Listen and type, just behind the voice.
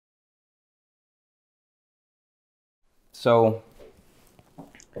So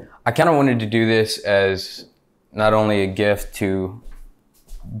I kind of wanted to do this as not only a gift to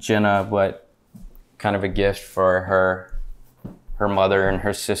Jenna, but kind of a gift for her mother and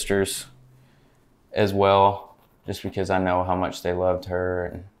her sisters as well, just because I know how much they loved her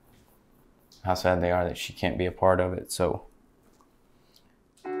and how sad they are that she can't be a part of it. So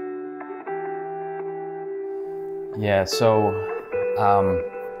yeah, so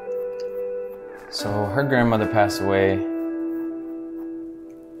her grandmother passed away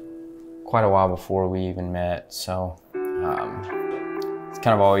quite a while before we even met. So it's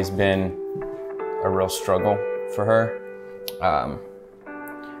kind of always been a real struggle for her.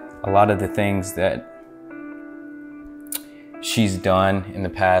 A lot of the things that she's done in the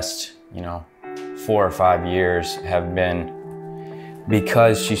past, 4 or 5 years have been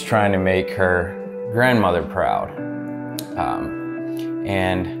because she's trying to make her grandmother proud.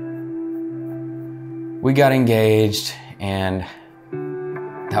 And we got engaged, and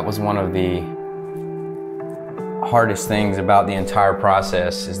that was one of the hardest things about the entire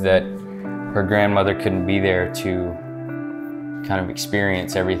process, is that her grandmother couldn't be there to kind of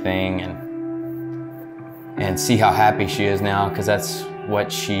experience everything and see how happy she is now, because that's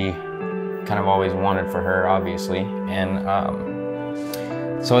what she kind of always wanted for her, obviously. And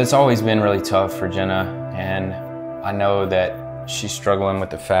so it's always been really tough for Jenna, and I know that she's struggling with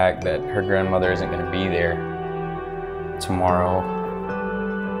the fact that her grandmother isn't going to be there tomorrow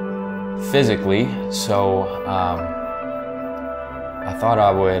physically. So I thought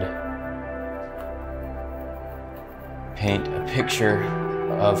I would paint a picture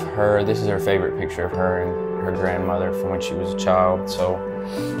of her. This is her favorite picture of her and her grandmother from when she was a child. So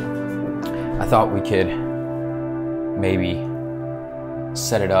I thought we could maybe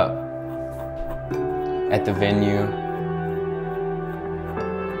set it up at the venue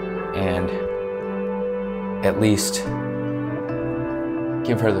and at least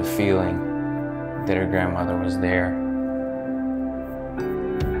give her the feeling that her grandmother was there.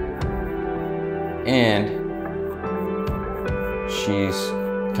 And she's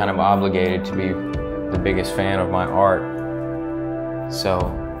kind of obligated to be the biggest fan of my art, so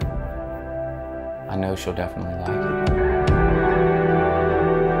I know she'll definitely like it.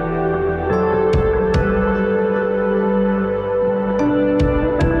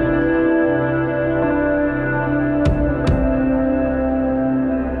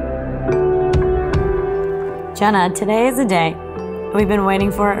 Jenna, today is the day we've been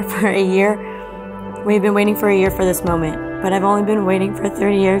waiting for a year. We've been waiting for a year for this moment, but I've only been waiting for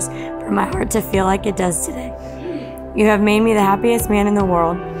 30 years for my heart to feel like it does today. You have made me the happiest man in the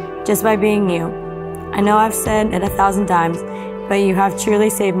world just by being you. I know I've said it 1,000 times, but you have truly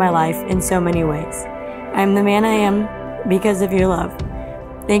saved my life in so many ways. I am the man I am because of your love.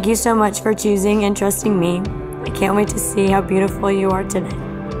 Thank you so much for choosing and trusting me. I can't wait to see how beautiful you are today.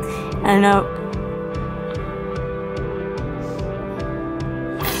 I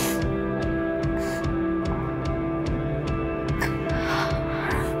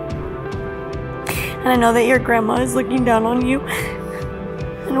know that your grandma is looking down on you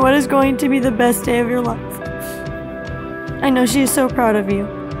and what is going to be the best day of your life. I know she is so proud of you.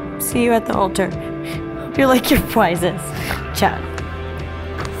 See you at the altar. Hope you like your prizes. Chad.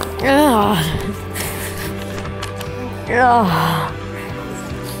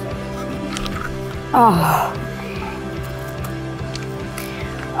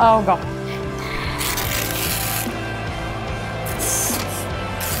 Oh God.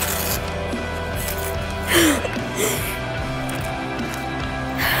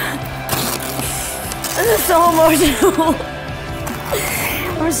 This is so emotional.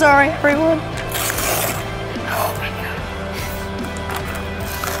 I'm sorry, everyone. Oh my God.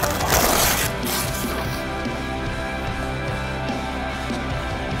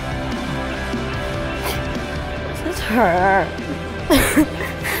 This is her.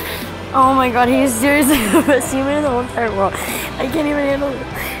 Oh my God, he is seriously the best human in the whole entire world. I can't even handle it.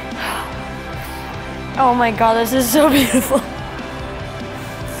 Oh my God, this is so beautiful.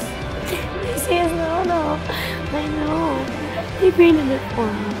 He is no. I know. He painted it for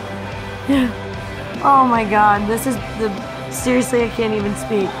me. Yeah. Oh my God, this is seriously, I can't even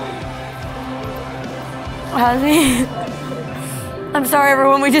speak. Has he? I'm sorry,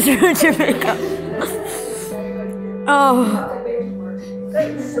 everyone, we just ruined your makeup.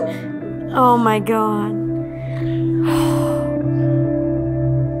 Oh my God.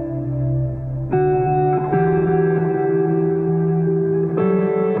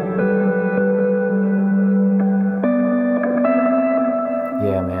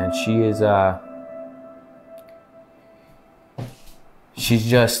 Yeah, man, she is, she's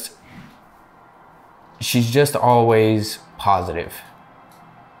just she's just always positive.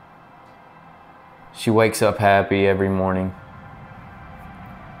 She wakes up happy every morning.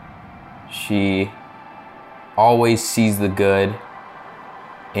 She always sees the good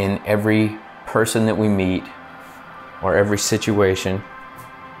in every person that we meet or every situation.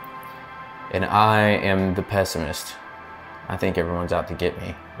 And I am the pessimist. I think everyone's out to get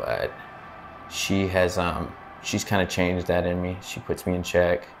me, but she has, she's kind of changed that in me. She puts me in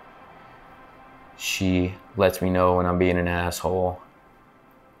check. She lets me know when I'm being an asshole.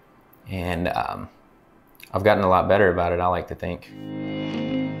 And I've gotten a lot better about it, I like to think.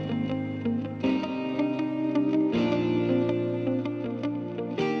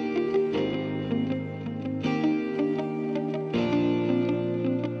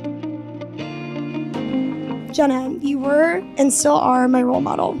 Jenna, you were and still are my role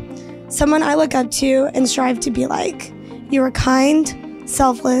model. Someone I look up to and strive to be like. You are kind,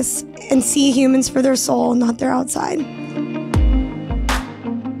 selfless, and see humans for their soul, not their outside.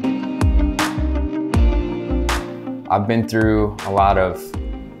 I've been through a lot of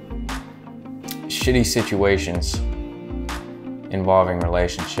shitty situations involving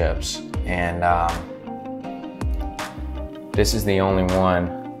relationships, and this is the only one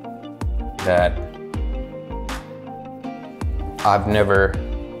that I've never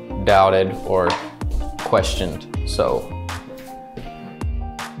doubted or questioned. So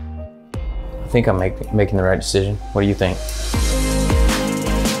I think I'm making the right decision. What do you think?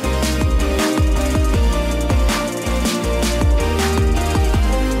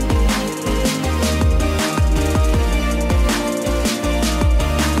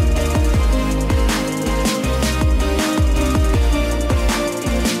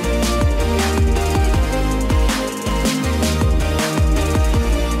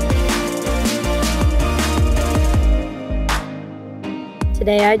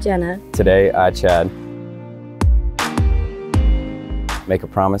 Today I, Jenna. Today I, Chad. Make a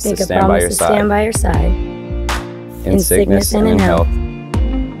promise to stand by your side. Stand by your side. In sickness and in health.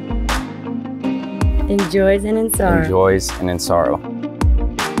 In joys and in sorrow. In joys and in sorrow.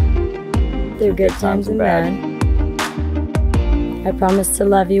 Through good times and bad. I promise to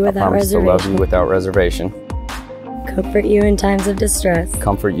love you without reservation. I promise to love you without reservation. Comfort you in times of distress.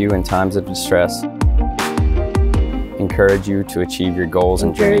 Comfort you in times of distress. Encourage you to achieve your goals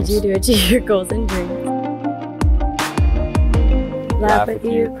and dreams. Encourage you to achieve your goals and dreams. Laugh with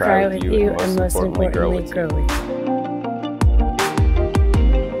you, cry with you, and most importantly, grow with you.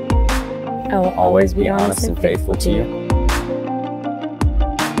 I will always be honest and faithful to you.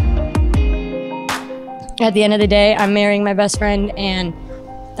 At the end of the day, I'm marrying my best friend, and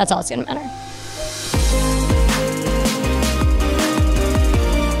that's all that's gonna matter.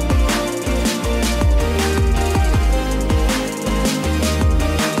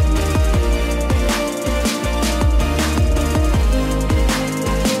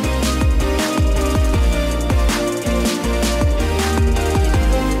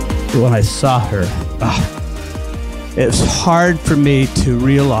 When I saw her, it was hard for me to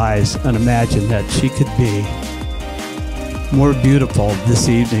realize and imagine that she could be more beautiful this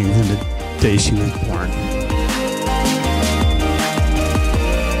evening than the day she was born.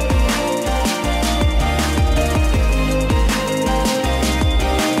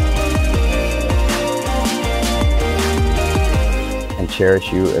 And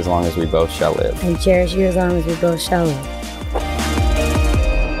cherish you as long as we both shall live. And cherish you as long as we both shall live.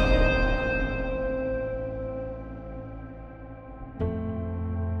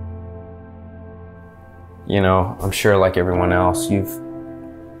 You know, I'm sure like everyone else, you've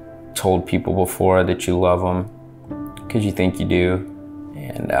told people before that you love them because you think you do.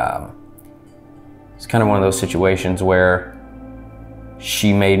 And it's kind of one of those situations where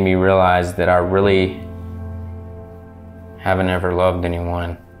she made me realize that I really haven't ever loved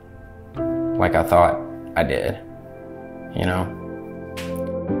anyone like I thought I did, you know?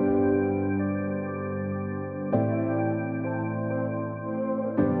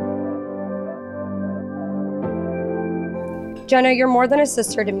 Jenna, you're more than a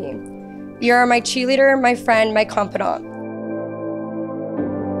sister to me. You're my cheerleader, my friend, my confidant.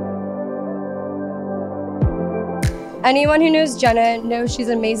 Anyone who knows Jenna knows she's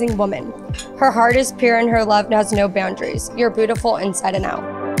an amazing woman. Her heart is pure and her love has no boundaries. You're beautiful inside and out.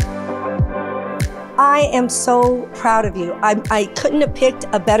 I am so proud of you. I couldn't have picked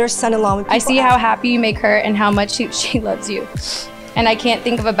a better son-in-law. I see how happy you make her and how much she loves you. And I can't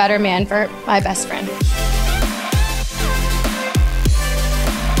think of a better man for my best friend.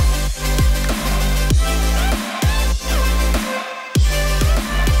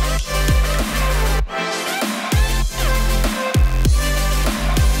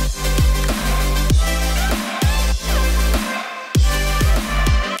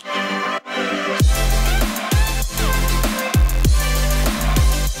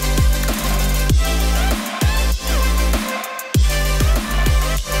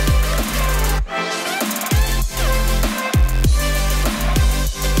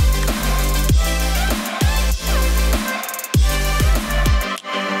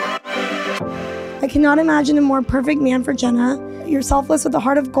 cannot imagine a more perfect man for Jenna. You're selfless with a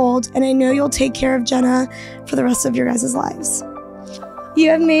heart of gold, and I know you'll take care of Jenna for the rest of your guys' lives. You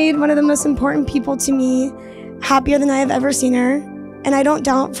have made one of the most important people to me happier than I have ever seen her, and I don't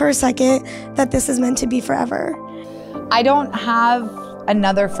doubt for a second that this is meant to be forever. I don't have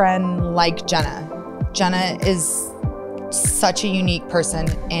another friend like Jenna. Jenna is such a unique person,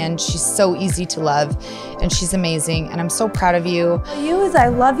 and she's so easy to love, and she's amazing, and I'm so proud of you. You is I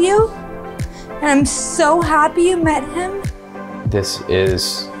love you, and I'm so happy you met him. This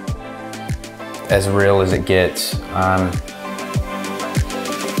is as real as it gets.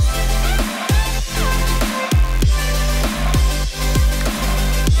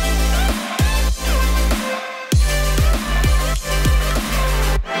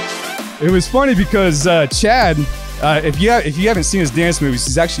 It was funny because Chad, if you haven't seen his dance movies,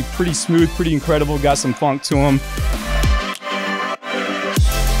 he's actually pretty smooth, pretty incredible, got some funk to him.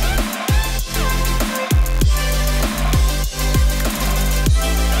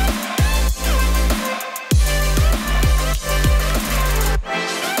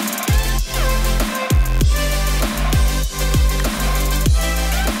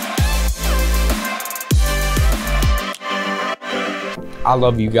 I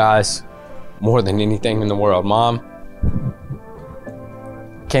love you guys more than anything in the world. Mom,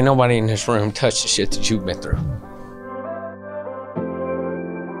 can't nobody in this room touch the shit that you've been through.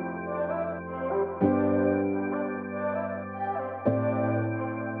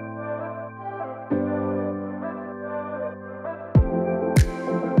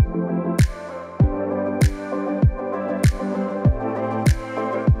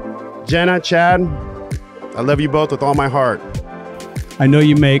 Jenna, Chad, I love you both with all my heart. I know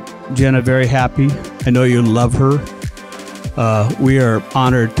you make Jenna very happy. I know you love her. We are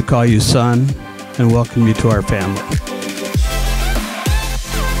honored to call you son and welcome you to our family.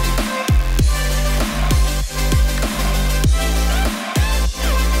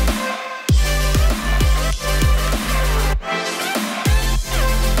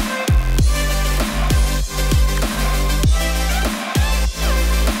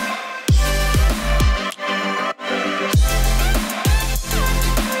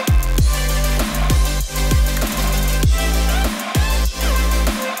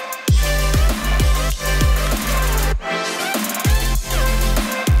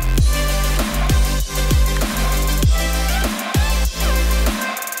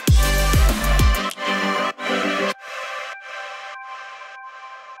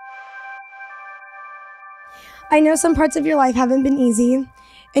 I know some parts of your life haven't been easy,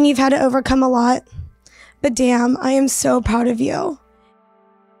 and you've had to overcome a lot, but damn, I am so proud of you.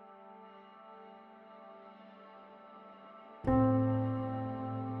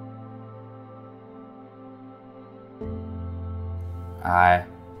 I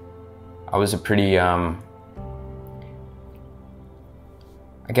was a pretty, I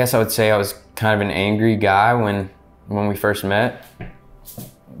guess I would say I was kind of an angry guy when we first met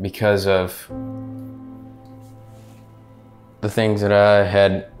because of the things that I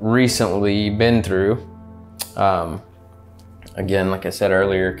had recently been through. Again, like I said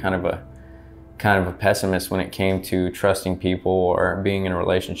earlier, kind of a pessimist when it came to trusting people or being in a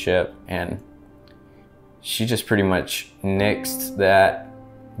relationship, and she just pretty much nixed that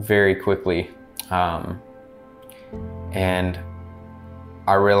very quickly. And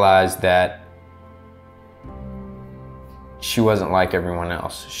I realized that she wasn't like everyone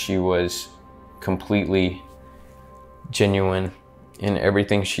else. She was completely genuine in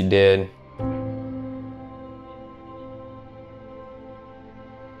everything she did.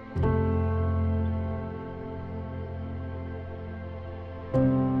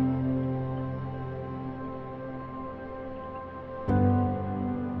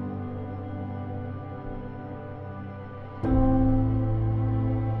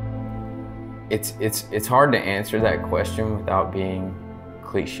 It's hard to answer that question without being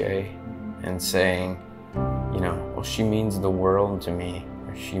cliche and saying, you know, well, she means the world to me,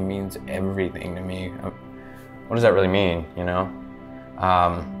 or she means everything to me. What does that really mean, you know?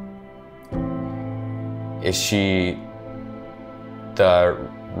 Is she the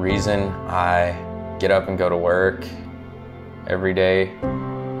reason I get up and go to work every day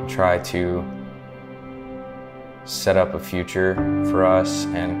and try to set up a future for us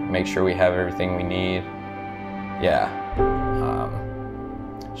and make sure we have everything we need? Yeah.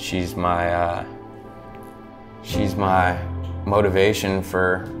 She's my motivation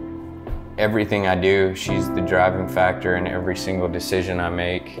for everything I do. She's the driving factor in every single decision I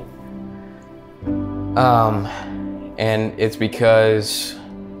make. And it's because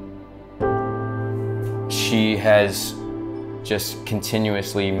she has just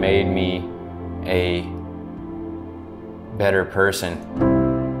continuously made me a better person.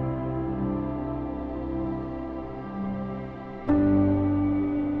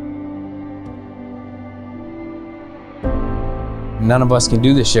 None of us can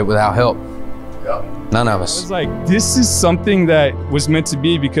do this shit without help. None of us. I was like, this is something that was meant to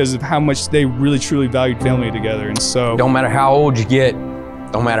be because of how much they really truly valued family together. And so don't matter how old you get,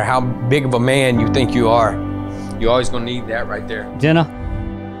 don't matter how big of a man you think you are, you're always gonna need that right there. Jenna,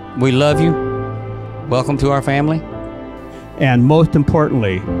 we love you. Welcome to our family. And most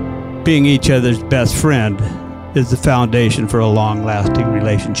importantly, being each other's best friend is the foundation for a long-lasting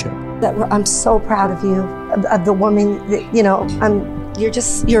relationship. I'm so proud of you, of the woman that, you know,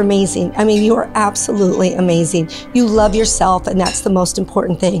 you're amazing. I mean, you are absolutely amazing. You love yourself, and that's the most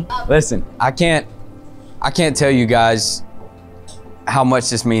important thing. Listen, I can't tell you guys how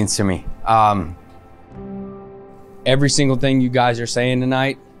much this means to me. Every single thing you guys are saying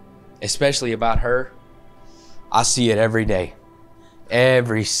tonight, especially about her, I see it every day.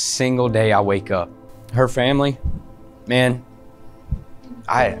 Every single day I wake up. Her family, man,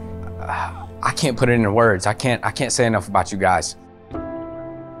 I can't put it into words. I can't say enough about you guys.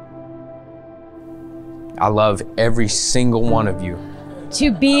 I love every single one of you.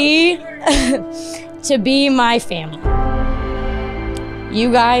 To be my family.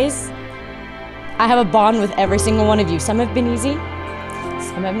 You guys, I have a bond with every single one of you. Some have been easy,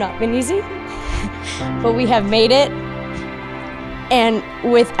 some have not been easy, but we have made it. And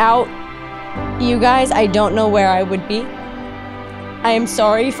without you guys, I don't know where I would be. I am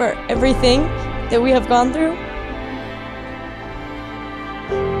sorry for everything that we have gone through.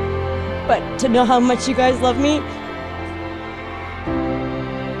 But to know how much you guys love me,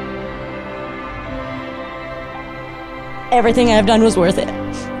 everything I've done was worth it.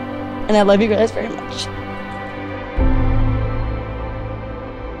 And I love you guys very much.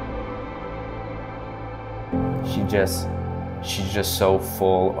 She's just so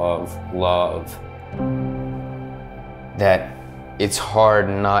full of love that it's hard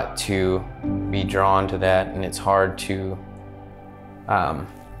not to be drawn to that, and it's hard to, well,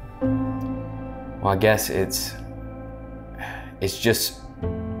 I guess it's just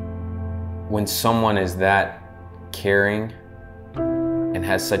when someone is that caring and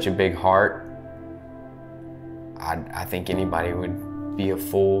has such a big heart, I think anybody would be a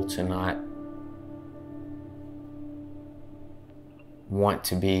fool to not want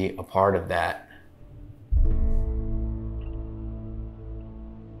to be a part of that.